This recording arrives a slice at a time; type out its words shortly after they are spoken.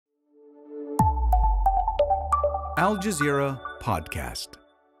Al Jazeera podcast.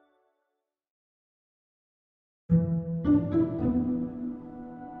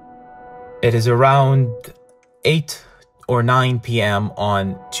 It is around 8 or 9 p.m.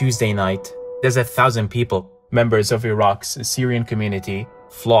 on Tuesday night. There's 1,000 people, members of Iraq's Syrian community,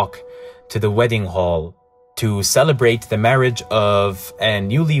 flock to the wedding hall to celebrate the marriage of a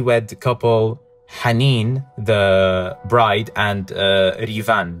newlywed couple, Hanin, the bride, and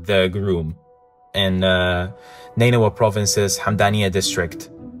Rivan, the groom, in Nineveh province's al-Hamdaniya district.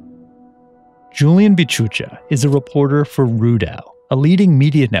 Julian Bechocha is a reporter for Rudaw, a leading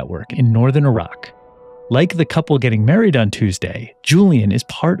media network in northern Iraq. Like the couple getting married on Tuesday, Julian is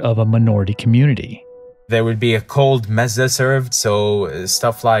part of a minority community. There would be a cold mezze served, so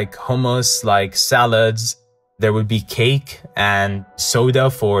stuff like hummus, like salads. There would be cake and soda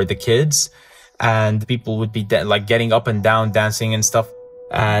for the kids, and people would be like getting up and down, dancing and stuff.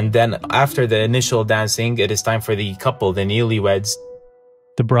 And then after the initial dancing, it is time for the couple, the newlyweds.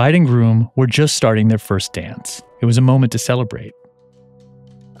 The bride and groom were just starting their first dance. It was a moment to celebrate.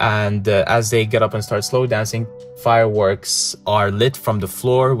 And as they get up and start slow dancing, fireworks are lit from the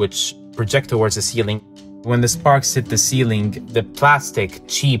floor, which project towards the ceiling. When the sparks hit the ceiling, the plastic,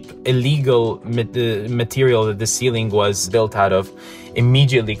 cheap, illegal material that the ceiling was built out of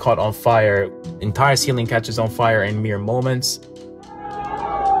immediately caught on fire. Entire ceiling catches on fire in mere moments.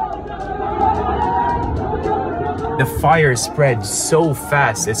 The fire spread so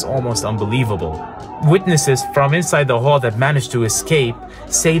fast, it's almost unbelievable. Witnesses from inside the hall that managed to escape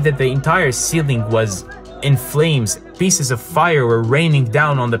say that the entire ceiling was in flames. Pieces of fire were raining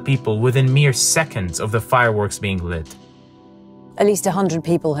down on the people within mere seconds of the fireworks being lit. At least 100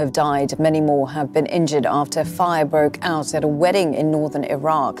 people have died. Many more have been injured after fire broke out at a wedding in northern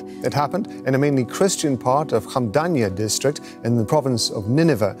Iraq. It happened in a mainly Christian part of al-Hamdaniya district in the province of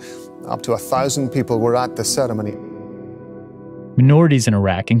Nineveh. Up to 1,000 people were at the ceremony. Minorities in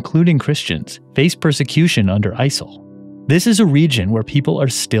Iraq, including Christians, face persecution under ISIL. This is a region where people are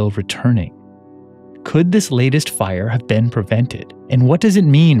still returning. Could this latest fire have been prevented? And what does it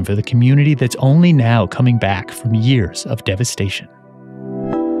mean for the community that's only now coming back from years of devastation?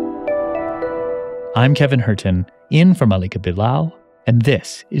 I'm Kevin Hirten, in for Malika Bilal, and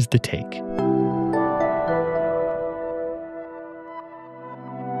this is The Take.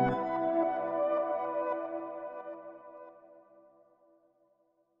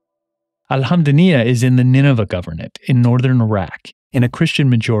 Al-Hamdaniya is in the Nineveh governorate in northern Iraq, in a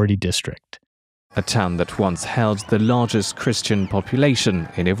Christian-majority district. A town that once held the largest Christian population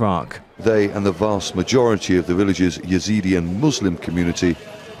in Iraq. They and the vast majority of the village's Yazidi and Muslim community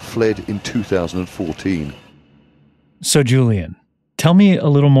fled in 2014. So Julian, tell me a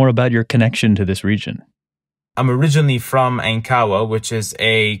little more about your connection to this region. I'm originally from Ankawa, which is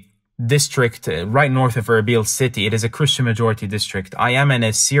a district right north of Erbil city. It is a Christian majority district. I am an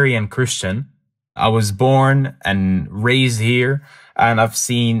Assyrian Christian. I was born and raised here, and I've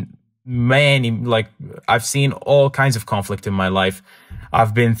seen I've seen all kinds of conflict in my life.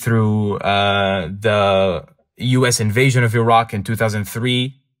 I've been through the US invasion of Iraq in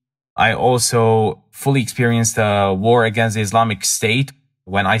 2003. I also fully experienced the war against the Islamic State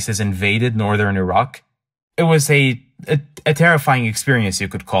when ISIS invaded northern Iraq. It was a terrifying experience, you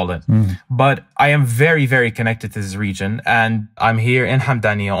could call it. But I am very, very connected to this region, and I'm here in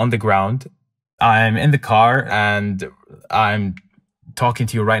Hamdaniya on the ground. I'm in the car, and I'm talking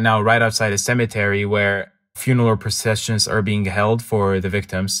to you right now, right outside a cemetery where funeral processions are being held for the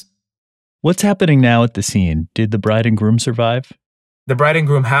victims. What's happening now at the scene? Did the bride and groom survive? The bride and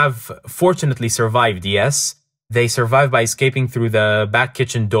groom have fortunately survived, yes. They survived by escaping through the back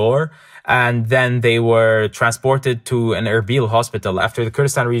kitchen door, and then they were transported to an Erbil hospital after the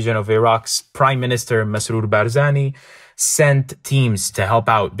Kurdistan region of Iraq's Prime Minister Masroor Barzani sent teams to help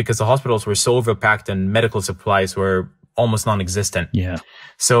out because the hospitals were so overpacked and medical supplies were almost non-existent. Yeah.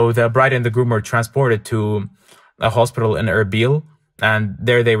 So the bride and the groom were transported to a hospital in Erbil, and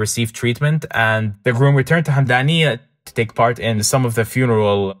there they received treatment, and the groom returned to Hamdaniya to take part in some of the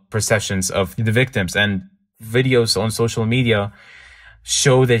funeral processions of the victims. And videos on social media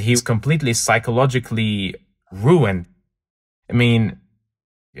show that he's completely psychologically ruined. I mean,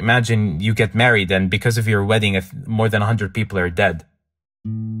 imagine you get married and because of your wedding, more than 100 people are dead.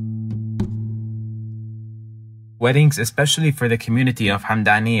 Weddings, especially for the community of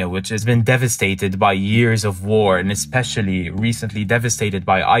Hamdaniya, which has been devastated by years of war and especially recently devastated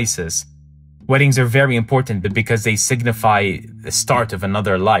by ISIS. Weddings are very important because they signify the start of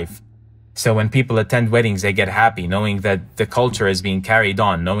another life. So when people attend weddings, they get happy, knowing that the culture is being carried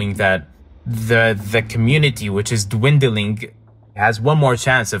on, knowing that the community, which is dwindling has one more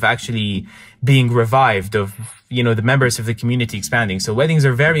chance of actually being revived, of, you know, the members of the community expanding. So weddings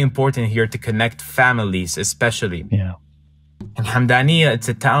are very important here to connect families, especially. Yeah. In Hamdaniya, it's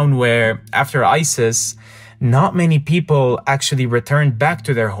a town where after ISIS, not many people actually returned back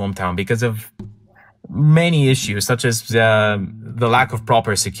to their hometown because of many issues, such as the lack of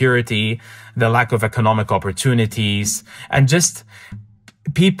proper security, the lack of economic opportunities, and just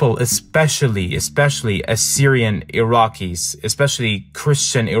people, especially Assyrian Iraqis, especially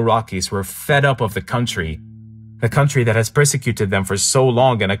Christian Iraqis, were fed up of the country that has persecuted them for so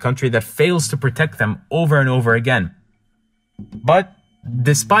long, and a country that fails to protect them over and over again. But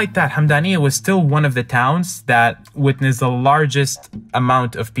despite that, Hamdaniya was still one of the towns that witnessed the largest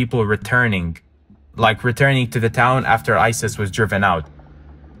amount of people returning to the town after ISIS was driven out.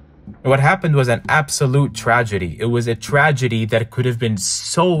 What happened was an absolute tragedy. It was a tragedy that could have been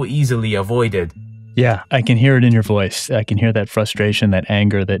so easily avoided. Yeah, I can hear it in your voice. I can hear that frustration, that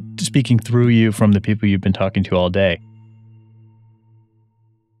anger, that speaking through you from the people you've been talking to all day.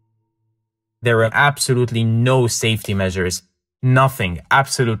 There were absolutely no safety measures. Nothing,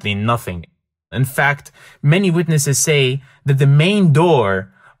 absolutely nothing. In fact, many witnesses say that the main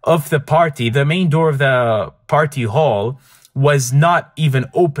door of the party hall was not even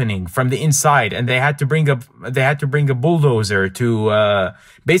opening from the inside, and they had to bring a bulldozer to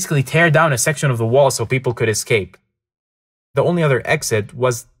basically tear down a section of the wall so people could escape. The only other exit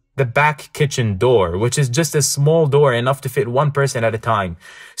was the back kitchen door, which is just a small door enough to fit one person at a time.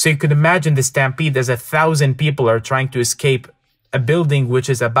 So you could imagine the stampede as 1,000 people are trying to escape a building which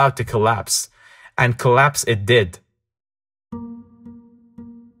is about to collapse. And collapse it did.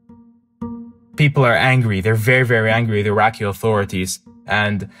 People are angry. They're very, very angry, the Iraqi authorities.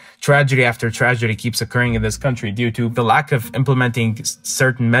 And tragedy after tragedy keeps occurring in this country due to the lack of implementing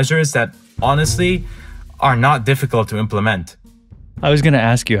certain measures that honestly are not difficult to implement. I was going to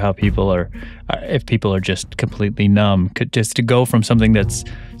ask you how people are, if people are just completely numb, just to go from something that's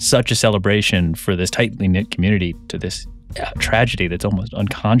such a celebration for this tightly knit community to this tragedy that's almost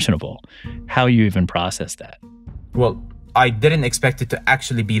unconscionable. How you even process that? Well, I didn't expect it to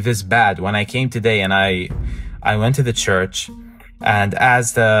actually be this bad. When I came today and I went to the church, and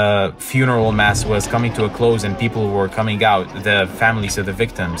as the funeral mass was coming to a close and people were coming out, the families of the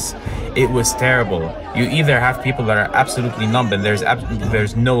victims, it was terrible. You either have people that are absolutely numb and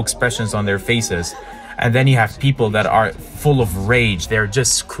there's no expressions on their faces, and then you have people that are full of rage. They're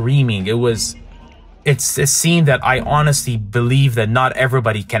just screaming. It's a scene that I honestly believe that not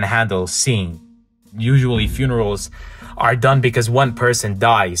everybody can handle seeing. Usually funerals are done because one person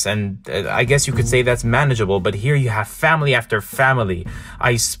dies, and I guess you could say that's manageable, but here you have family after family.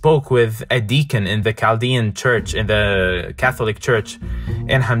 I spoke with a deacon in the Chaldean church, in the Catholic church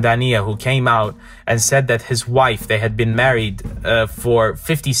in Hamdaniya, who came out and said that his wife, they had been married for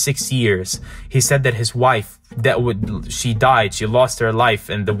 56 years. He said that his wife, she died, she lost her life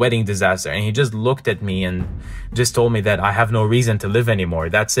in the wedding disaster, and he just looked at me and just told me that I have no reason to live anymore.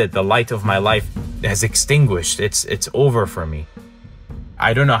 That's it. The light of my life has extinguished. It's over for me.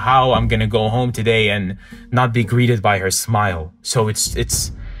 I don't know how I'm gonna go home today and not be greeted by her smile. So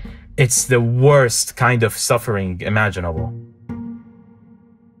it's the worst kind of suffering imaginable.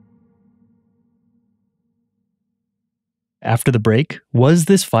 After the break, was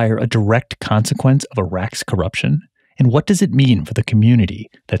this fire a direct consequence of Iraq's corruption? And what does it mean for the community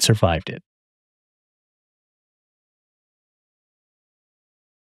that survived it?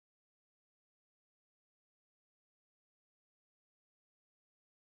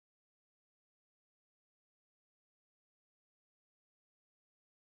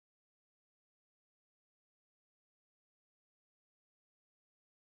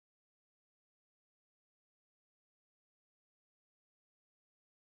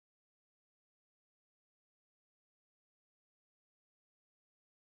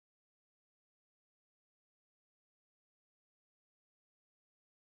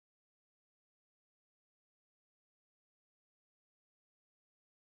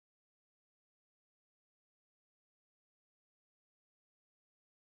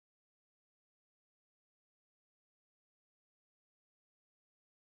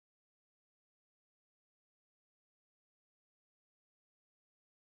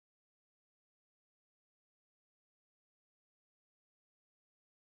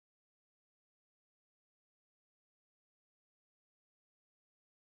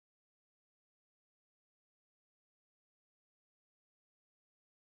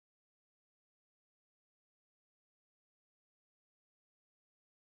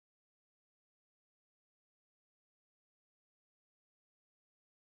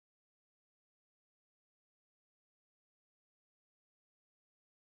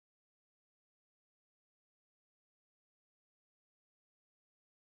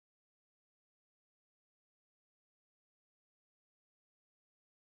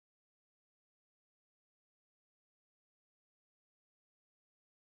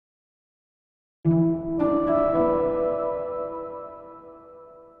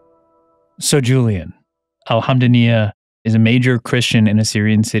 So, Julian, al-Hamdaniya is a major Christian and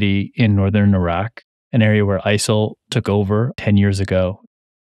Assyrian city in northern Iraq, an area where ISIL took over 10 years ago.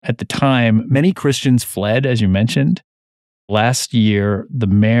 At the time, many Christians fled, as you mentioned. Last year, the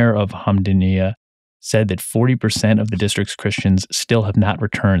mayor of Hamdaniya said that 40% of the district's Christians still have not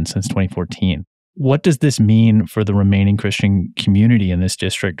returned since 2014. What does this mean for the remaining Christian community in this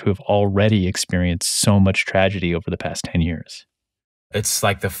district who have already experienced so much tragedy over the past 10 years? It's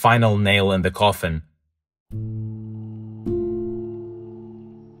like the final nail in the coffin.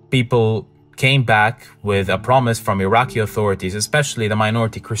 People came back with a promise from Iraqi authorities, especially the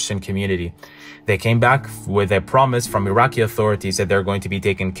minority Christian community. They came back with a promise from Iraqi authorities that they're going to be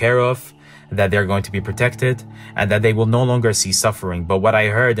taken care of, that they're going to be protected, and that they will no longer see suffering. But what I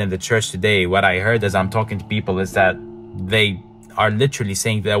heard in the church today, what I heard as I'm talking to people, is that they are literally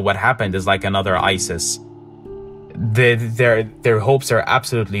saying that what happened is like another ISIS. Their hopes are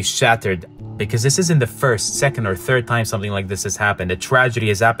absolutely shattered, because this isn't the first, second, or third time something like this has happened. A tragedy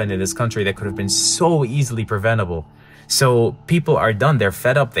has happened in this country that could have been so easily preventable. So people are done. They're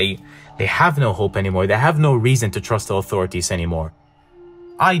fed up. They have no hope anymore. They have no reason to trust the authorities anymore.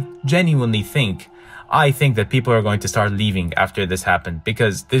 I genuinely think that people are going to start leaving after this happened,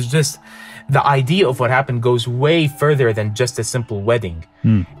 because there's just the idea of what happened goes way further than just a simple wedding.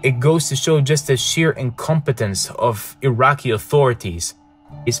 It goes to show just the sheer incompetence of Iraqi authorities,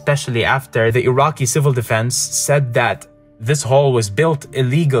 especially after the Iraqi civil defense said that this hall was built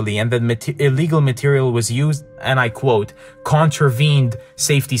illegally and that illegal material was used, and I quote, contravened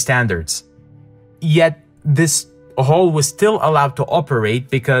safety standards. Yet this hall was still allowed to operate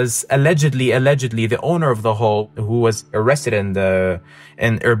because allegedly the owner of the hall, who was arrested in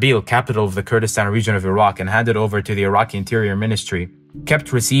Erbil, capital of the Kurdistan region of Iraq, and handed over to the Iraqi Interior Ministry,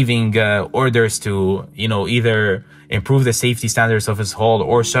 kept receiving orders to, either improve the safety standards of his hall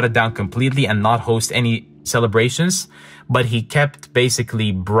or shut it down completely and not host any celebrations. But he kept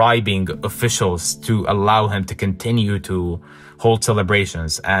basically bribing officials to allow him to continue to hold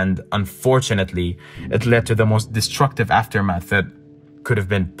celebrations. And unfortunately, it led to the most destructive aftermath that could have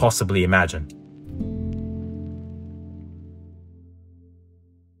been possibly imagined.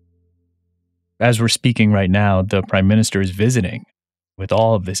 As we're speaking right now, the Prime Minister is visiting. With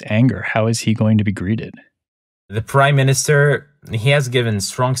all of this anger, how is he going to be greeted? The Prime Minister, he has given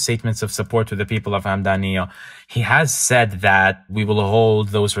strong statements of support to the people of Hamdaniya. He has said that we will hold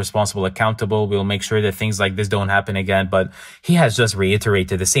those responsible accountable. We'll make sure that things like this don't happen again. But he has just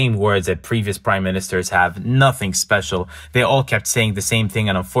reiterated the same words that previous prime ministers have. Nothing special. They all kept saying the same thing.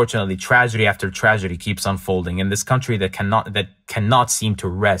 And unfortunately, tragedy after tragedy keeps unfolding in this country that cannot seem to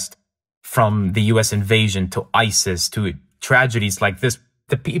rest. From the US invasion to ISIS to tragedies like this,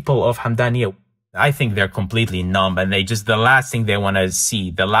 the people of Hamdaniya, I think they're completely numb, and the last thing they want to see,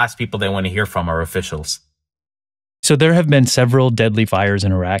 the last people they want to hear from are officials. So there have been several deadly fires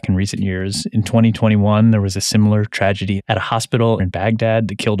in Iraq in recent years. In 2021, there was a similar tragedy at a hospital in Baghdad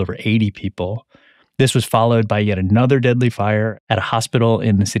that killed over 80 people. This was followed by yet another deadly fire at a hospital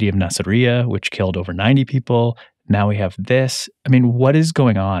in the city of Nasiriyah, which killed over 90 people. Now we have this. I mean, what is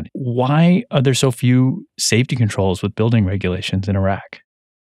going on? Why are there so few safety controls with building regulations in Iraq?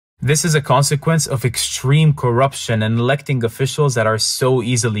 This is a consequence of extreme corruption and electing officials that are so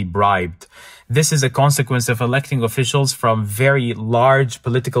easily bribed. This is a consequence of electing officials from very large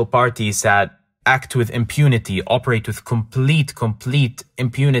political parties that act with impunity, operate with complete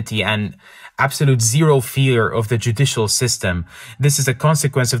impunity and absolute zero fear of the judicial system. This is a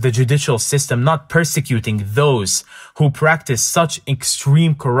consequence of the judicial system not persecuting those who practice such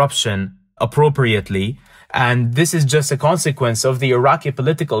extreme corruption appropriately. And this is just a consequence of the Iraqi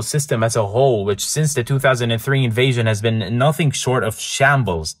political system as a whole, which since the 2003 invasion has been nothing short of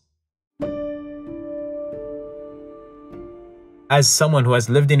shambles. As someone who has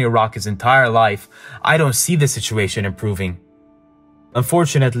lived in Iraq his entire life, I don't see the situation improving.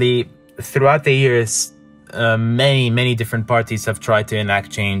 Unfortunately, throughout the years, many different parties have tried to enact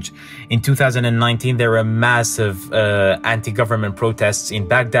change. In 2019, there were massive anti-government protests in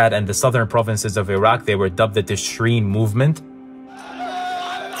Baghdad and the southern provinces of Iraq. They were dubbed the Tishreen movement.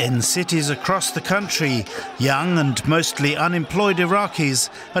 In cities across the country, young and mostly unemployed Iraqis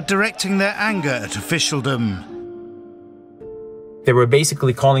are directing their anger at officialdom. They were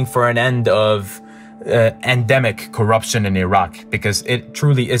basically calling for an end of endemic corruption in Iraq, because it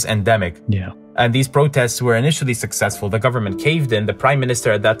truly is endemic. Yeah. And these protests were initially successful. The government caved in. The prime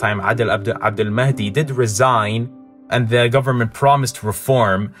minister at that time, Adel Abdel Mahdi, did resign, and the government promised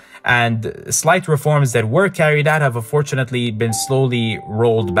reform. And slight reforms that were carried out have unfortunately been slowly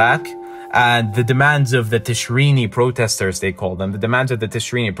rolled back. And the demands of the Tishrini protesters, they call them, the demands of the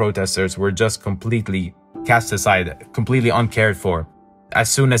Tishrini protesters were just completely cast aside, completely uncared for, as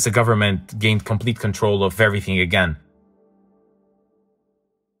soon as the government gained complete control of everything again.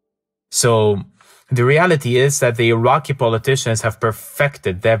 So the reality is that the Iraqi politicians have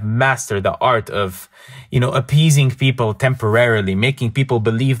perfected, they've mastered the art of, appeasing people temporarily, making people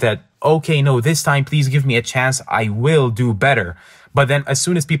believe that, okay, no, this time, please give me a chance. I will do better. But then as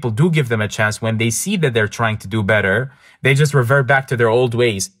soon as people do give them a chance, when they see that they're trying to do better, they just revert back to their old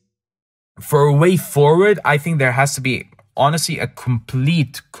ways. For a way forward, I think there has to be, honestly, a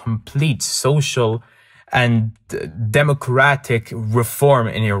complete social and democratic reform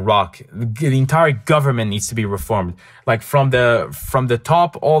in Iraq. The entire government needs to be reformed, like from the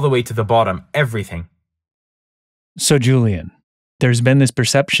top all the way to the bottom, everything. So, Julian, there's been this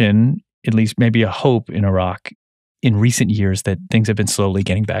perception, at least maybe a hope in Iraq in recent years, that things have been slowly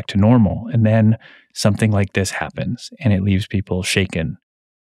getting back to normal. And then something like this happens and it leaves people shaken.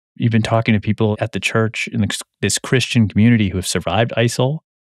 You've been talking to people at the church in this Christian community who have survived ISIL.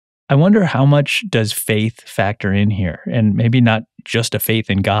 I wonder, how much does faith factor in here? And maybe not just a faith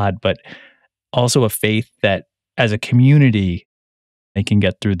in God, but also a faith that as a community, they can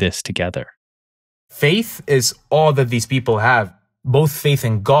get through this together. Faith is all that these people have. Both faith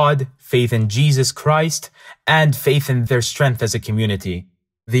in God, faith in Jesus Christ, and faith in their strength as a community.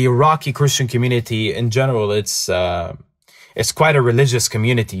 The Iraqi Christian community in general, it's quite a religious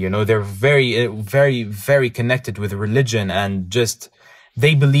community. They're very connected with religion, and just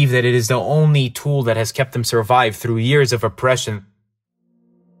they believe that it is the only tool that has kept them survive through years of oppression.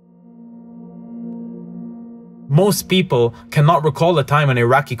 Most people cannot recall a time when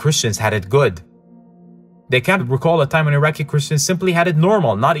Iraqi Christians had it good. They can't recall a time when Iraqi Christians simply had it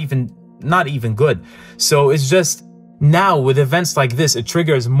normal, not even good. So it's just now with events like this, it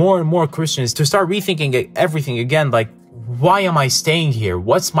triggers more and more Christians to start rethinking everything again. Like, why am I staying here?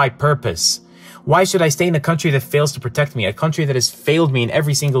 What's my purpose? Why should I stay in a country that fails to protect me? A country that has failed me in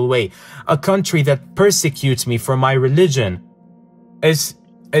every single way? A country that persecutes me for my religion? It's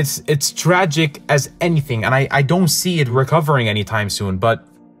tragic as anything, and I don't see it recovering anytime soon. But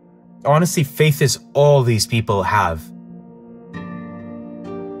honestly, faith is all these people have.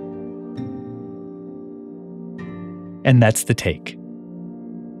 And that's The Take.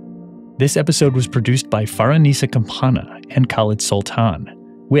 This episode was produced by Fahrinisa Campana and Khaled Soltan,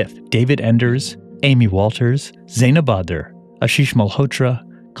 with David Enders, Amy Walters, Zainab Badr, Ashish Malhotra,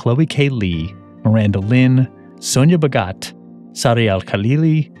 Chloe K. Lee, Miranda Lynn, Sonia Bagat, Sari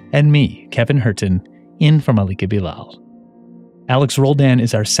Al-Khalili, and me, Kevin Hirten, in for Malika Bilal. Alex Roldan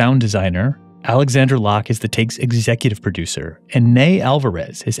is our sound designer, Alexander Locke is The Take's executive producer, and Nay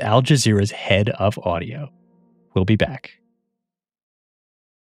Alvarez is Al Jazeera's head of audio. We'll be back.